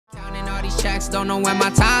these checks, don't know when my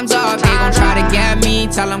time's up. They gon' try to get me,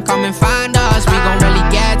 tell them come and find us. We gon'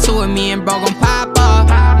 really get to it, me and bro gon' pop up.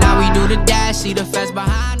 Now we do the dash, see the feds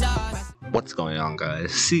behind us. What's going on,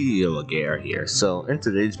 guys? CEO Aguirre here. So in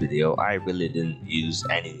today's video, I really didn't use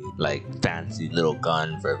any like fancy little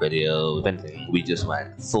gun for a video. If anything, we just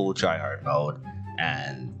went full tryhard mode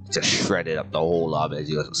and just shredded up the whole lobby. As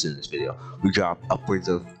you guys will see in this video, we dropped upwards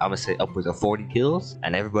of, I'm gonna say upwards of 40 kills,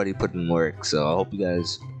 and everybody put in work. So I hope you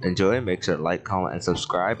guys enjoy. Make sure to like, comment, and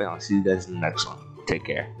subscribe, and I'll see you guys in the next one. Take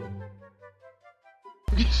care.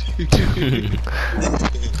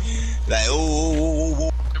 Like, oh.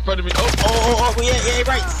 In front of me. Oh, yeah,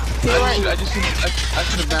 right. Yeah, right. I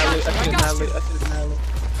should have annihilated.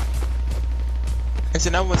 It's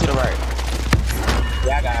another one to the right.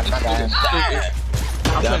 Yeah, I got him.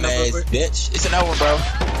 Dumbass bitch. It's another one, bro.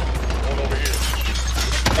 One over here.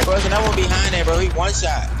 Hey, bro, it's another one behind there, bro. He one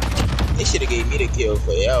shot. They should have gave me the kill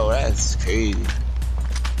for yo. That's crazy.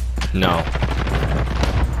 No.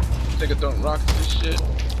 Nigga don't rock this shit.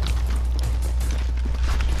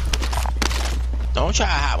 Don't try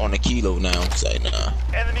to hop on the kilo now. Say nah.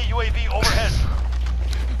 Enemy UAV overhead.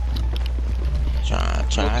 Try.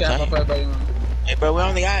 Hey, bro, we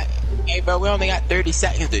only got 30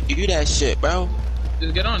 seconds to do that shit, bro.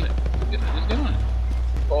 Just get on it. Just get on it.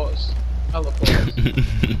 Pause. Hella pause.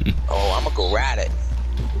 Oh, I'ma go ride it.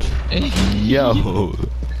 Yo.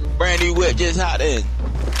 Brand new whip just hopped in.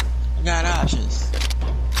 I got options.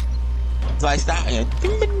 It's like stopping.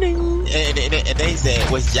 And they said,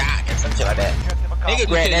 what's Jack and some shit like that. Nigga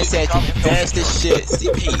grab that said you fast as shit.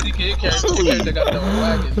 CP. They got the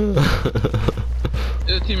wagon.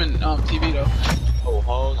 There's a team in TV though. Oh,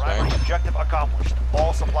 hoes, Primary objective accomplished.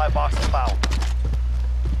 All supply boxes found.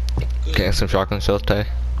 Get some shotgun shells, Tay.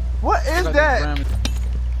 What is that?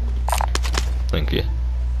 Thank you.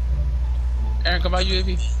 Aaron, come by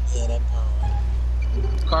UAV. Yeah, that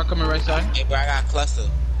Car coming right side. Hey, bro, I got a cluster.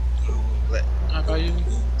 How about you?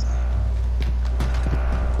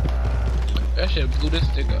 That shit blew this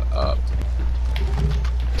nigga up.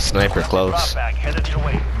 Sniper close. Back, headed your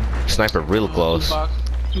way. Sniper real close.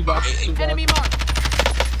 Two box. Enemy mark.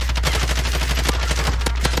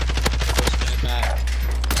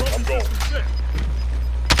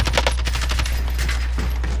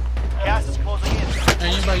 Gas is closing in.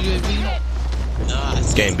 Aaron, you by UAV? Nah,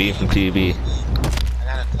 it's Game B from TV. I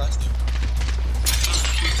got a cluster.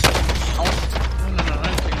 No, I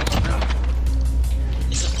ain't taking this one now.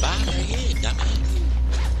 It's a bomb right here,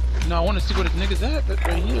 dumbass. No, I want to see where this nigga's at, but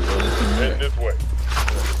right here, bro. Head this way.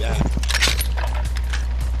 Yeah.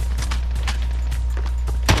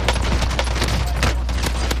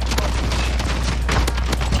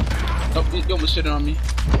 Oh, he almost shitting on me.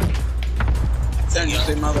 Aaron, you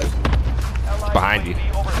saved my life. Behind you.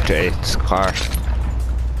 Jay, it's a car.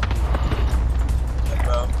 Yeah,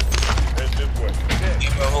 bro. Head this way.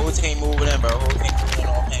 Yeah, bro, whole team moving in, bro. Whole team moving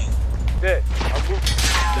on pain. Dead. I'm moving.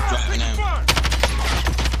 Just driving in.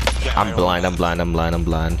 I'm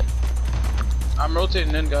blind. I'm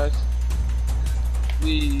rotating in, guys.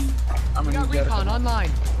 I'm gonna use recon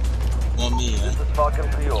online. On me, yeah. This is Falcon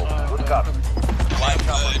 3-0. Good copy. White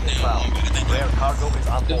Chopper is found. Rare cargo is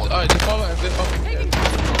on board. Alright, just follow him.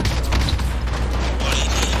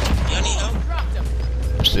 Y'all need help?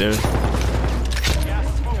 Soon. Gas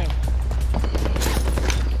is moving.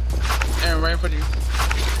 Aaron, right in front of you.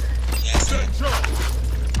 Yes,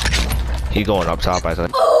 He going up top, I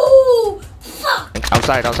think. Oh, fuck!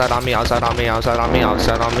 Outside on me. One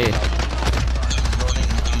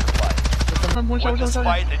shot.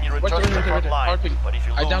 Fight and you return to the front line. But if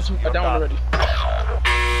you I lose, down you're one done. already.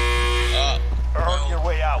 Earn your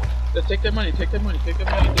way out. Let's take that money. I'm running through.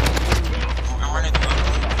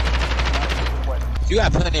 You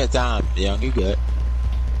got plenty of time, young. You good.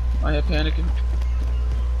 I have panicking.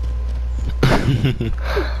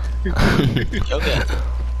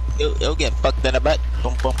 He'll get fucked in the butt.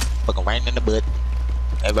 Boom, fucking right in the butt.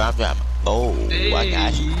 Hey, bro, I'm dropping. Oh, Hey, I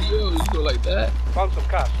got you. yo, you go like that. Found some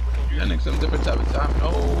cash. That nigga some different type of time.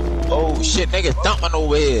 Oh shit, niggas dumping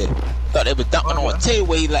over here. Thought they was dumping on. Tell you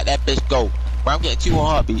where he let that bitch go. Bro, I'm getting 2 on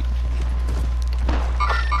heartbeat.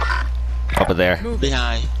 Over there.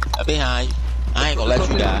 Behind. I ain't gonna let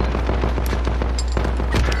you die.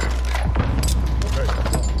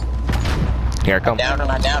 Here I come. I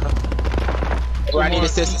down him. Bro, I need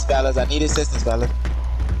assistance, fellas.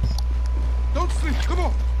 Don't sleep. Come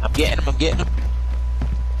on. I'm getting him.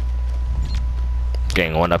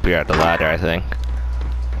 Getting one up here at the ladder, I think.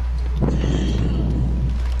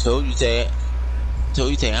 Told you, Ted. So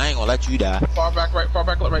you think I ain't gonna let you die? Far back right side,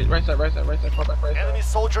 right side, far back right side. Enemy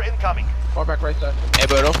soldier incoming. Far back right side. Hey,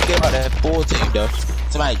 bro, don't forget about that full team though.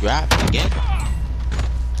 Somebody dropped again.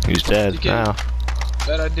 He's dead now.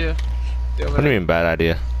 Bad idea. What do you mean bad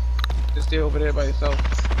idea? Just stay over there by yourself.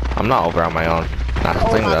 I'm not over on my own. That's the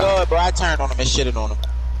Oh thing my though. god, bro, I turned on him and shitted on him.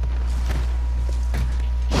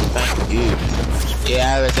 Thank you.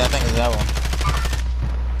 Yeah, I think it's that one.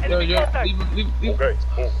 Yo, leave. Okay,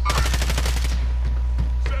 move.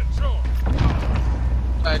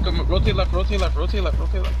 Alright, come rotate left.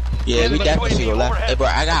 Yeah, we definitely go left. Hey, bro,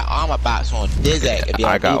 I got armor box on Dizak. If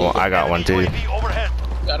I got one too. UAV overhead.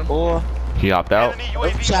 Got him. Boy, He hopped out. Enemy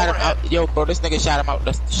UAV shot him overhead. out. Yo, bro, this nigga shot him out.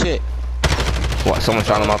 That's the shit. What? Someone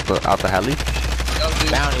shot him out the heli? That was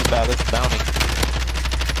it. Bounty, fellas, bounty.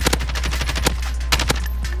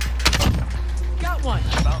 Got one.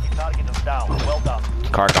 Bounty target is down. Well done.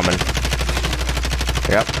 Car coming.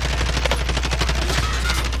 Yep.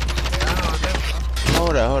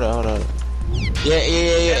 Hold on. Yeah.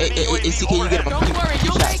 Can you get him a Don't worry,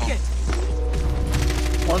 you'll shots make on? it.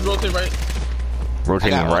 One rotate right. I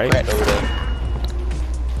Rotating got one right. cracked over there.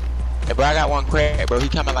 Hey, bro, I got one crack, bro. He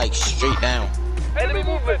coming like straight down. Enemy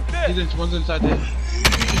movement. One's inside there. And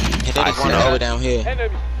then I there's one see that. over down here.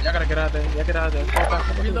 Enemy. Y'all gotta get out there. Fall back.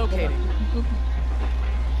 Relocating.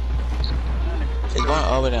 There's one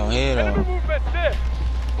over down here, Enemy though. movement there.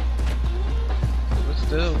 But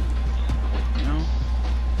still, you know.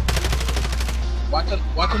 Watch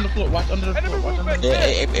on the floor. Watch under the floor. Watch under the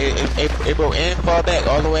Yeah, hey, bro, and fall back,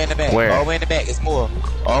 all the way in the back. Where? All the way in the back, it's more.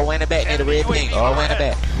 All the way in the back near the red thing, all the way in the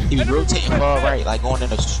back. He was rotating far right, like going in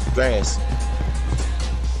the grass.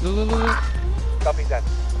 Look. Copy that.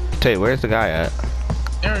 Tay, where's the guy at?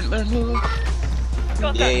 Aaron, look.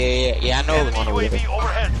 Yeah, I know it was on the way. UAV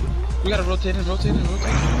overhead. We gotta rotate in.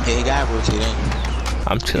 Yeah, he got rotating.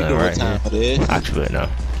 I'm You chilling know what right time here. it is. Actually, no. I'm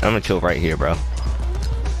gonna chill right here, bro.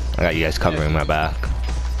 I got you guys covering my back.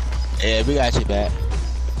 Yeah, we got you back.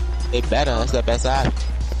 They better, that's the best side.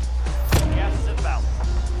 Gas is inbound.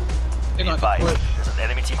 Hang on. Advise. Wait. There's an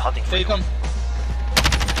enemy team hunting for There you. you come.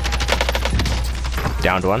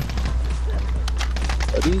 Downed one.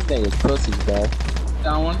 Oh, these niggas pussies, bro.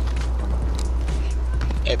 Down one.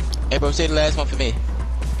 Hey, bro, say the last one for me.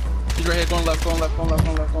 He's right here. Going left.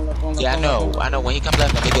 Yeah, I know. When he comes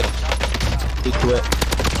left, let me get him. He quit.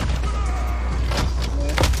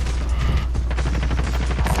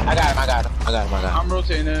 I got him. I'm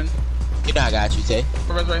rotating in. You know I got you, Tay.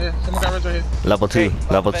 Res right here. Someone got res right here. Level 2.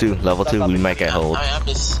 Level 2. We might get hold. I'm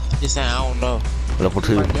just saying, I don't know. Level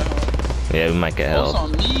 2. Yeah, we might get Oh, it's held.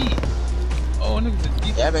 on me. Oh, niggas is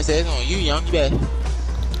deep. Yeah, I say it's on you, young. You better.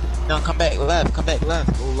 No, come back left. Go left.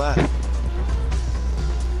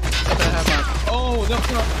 I better have my. Oh, they'll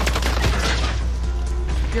come up.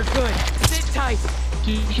 You're good. Sit tight.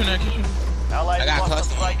 Keep shooting. Allied I got cluster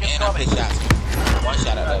custom strike and I incoming. put shots. One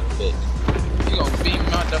shot out of it. You gonna beat me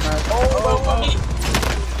out, dumbass. Oh.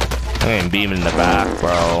 I ain't beaming in the back,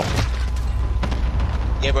 bro.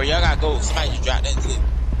 Yeah, bro, y'all gotta go. Somebody just dropped that shit.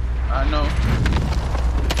 I know.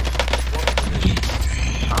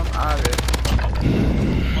 I'm out of it.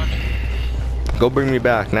 Go bring me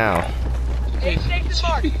back now. Yeah,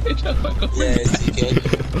 CK.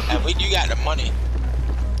 And when you got the money.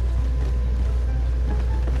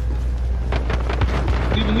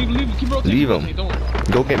 Leave him. Keep rotating. Leave him. Don't worry.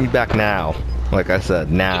 Go get me back now. Like I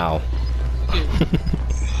said, now.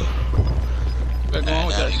 Better go on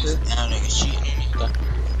with that shit. Now niggas cheating on me.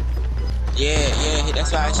 Yeah,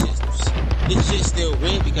 that's why this shit's still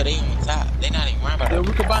red because they on top. They not even running about Yeah, it.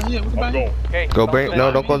 we can buy here. Okay. Go bring.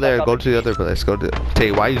 No, don't go there. Go to the other place. Go to.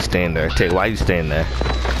 Tay, why you staying there? Tay, why you staying there?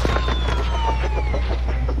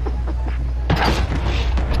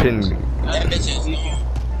 Pin. That bitch is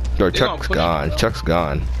Yo, Chuck's gone. Chuck's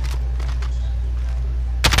gone.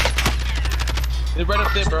 They're right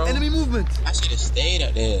up there, bro. Enemy movement. I should have stayed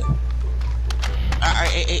up there. Alright,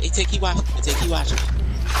 hey, keep watching.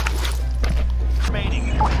 Remaining.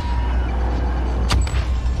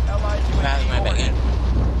 Allied Rally right back in.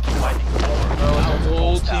 fighting forward. Bro, it's a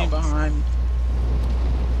whole team behind me.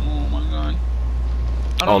 Oh my god.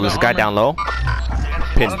 I don't Oh, got there's a guy armor. down low. Pin,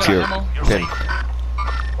 I don't got here. ammo. Pin.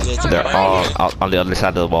 They're all out on the other side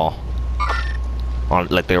of the wall.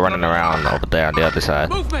 Like they're running around over there on the other side.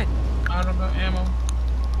 Movement. I don't got ammo.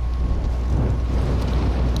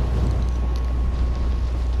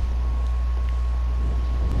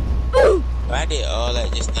 I did all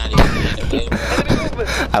that just not even.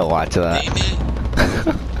 I watch that.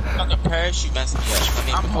 Fucking parachute messing me up. I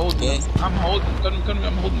mean, I'm holding. yes. I'm holding. I'm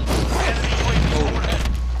holding.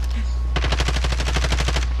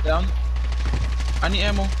 Down. I need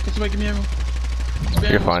ammo. Can somebody give me ammo?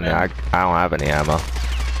 You're fine. I don't have any ammo.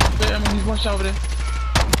 Spare ammo. He's one shot over there.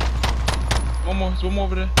 One more. There's one more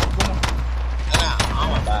over there. One more. Oh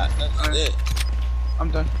my god, that's it. I'm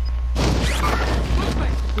done.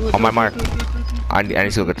 On my mark. I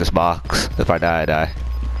need to go get this box. If I die, I die.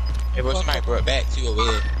 Hey, bro, somebody brought back to you over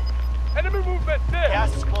here. Enemy movement there.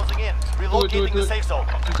 Gas is closing in. Relocating the safe zone.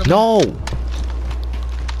 No!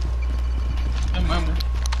 Ammo.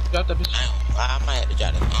 Drop that bitch. I might have to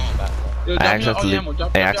drop this ammo back. Yo,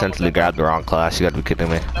 I accidentally grabbed the wrong class. You gotta be kidding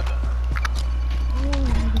me.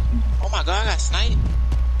 Oh my god, I got sniped.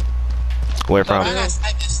 Where from? I got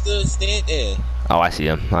sniped and stood there. Oh, I see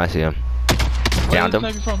him. I see him. Downed him.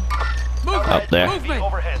 Up there.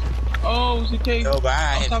 Overhead. Oh, it's okay. Yo, bro,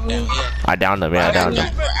 I hit him down here. I downed him. Yeah, I downed him.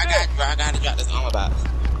 I gotta drop this armor box.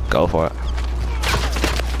 Go for it.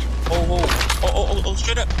 Oh,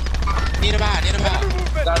 straight up. Need a buy.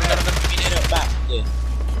 Got it. Need a buy. Yeah.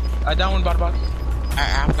 I down one by the box.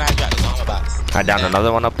 I'm gonna drop this armor box. I downed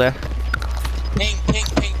another one up there. Ping,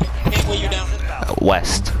 where you down?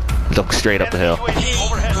 West. Look straight up the hill.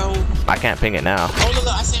 Ping, bro. I can't ping it now. Oh, look,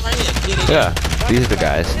 I see him right here. Yeah, these are the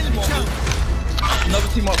guys. Another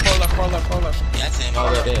team up, far left. Yeah, I see him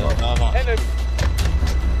over there.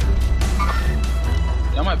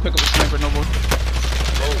 Yeah, I might pick up a sniper, no more.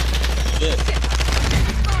 Oh, shit.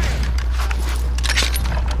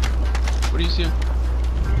 What do you see him?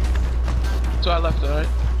 To our left, alright?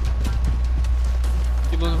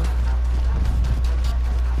 Keep looking.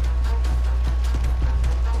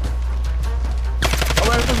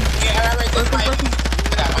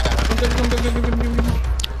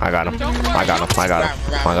 Alright, I got him.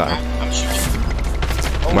 I'm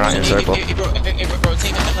shooting. We're not in a circle. Hey, bro,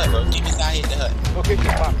 team in the hut, bro. Team inside hit the hut. Okay,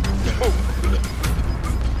 come on. Move.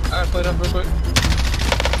 I gotta play it up real quick.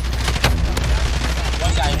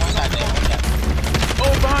 One shot there.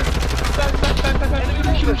 Oh, behind! Back!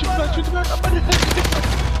 Shoot the back!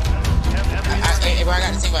 Hey, bro, I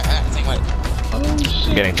got the team right. Oh,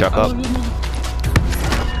 shit. Getting chuck up.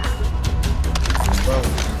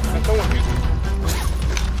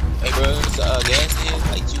 Hey, bro, it's gas here.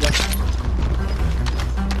 Like, you got.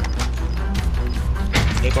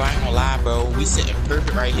 Hey, bro, I ain't gonna lie, bro. We sitting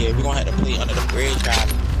perfect right here. We gonna have to play under the bridge,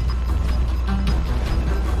 probably.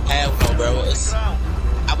 Hell no, bro.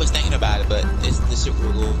 I was thinking about it, but this shit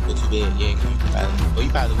will go too bad. Yeah, you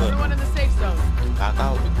probably would. Everyone in the safe zone. Knock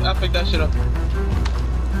out. I'll pick that shit up.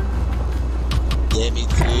 Yeah, me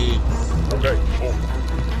too. Okay.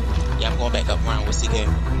 Yeah, I'm going back up around with CK.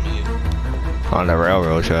 On the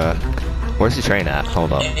railroad track. Where's the train at?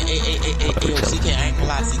 Hold up. Hey, yo, CK, I ain't gonna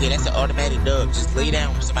lie, CK, that's an automatic dub. Just lay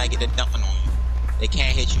down when somebody get the dumping on you. They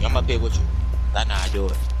can't hit you. I'm up here with you. I know how to do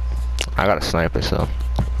it. I got a sniper, so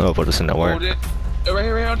I'll put this in the work. Hold it. Right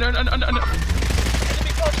here, under. That one.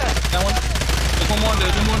 There's one more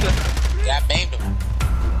there. Yeah, I banged him.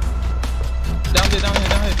 Down here.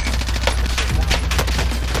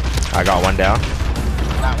 I got one down.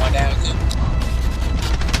 Got one down, too.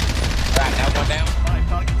 Got that one down. 5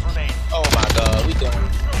 targets remain. Oh my god, we doing him.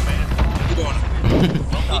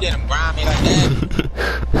 He did him grimy like that.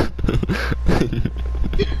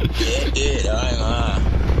 Yeah, I ain't gonna lie.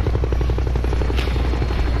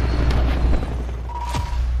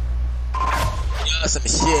 Y'all some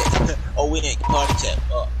shit. Oh, we didn't party chat.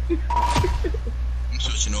 Oh. I'm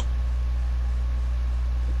switching up.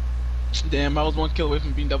 Damn, I was 1 kill away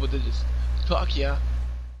from being double digits. Fuck yeah.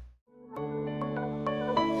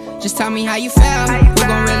 Just tell me how you feel. Who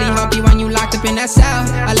gon' really help you when you locked up in that cell?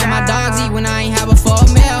 I let my dogs eat when I ain't have a full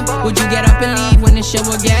meal. Would you get up and leave when the shit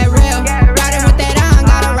will get real? Riding with that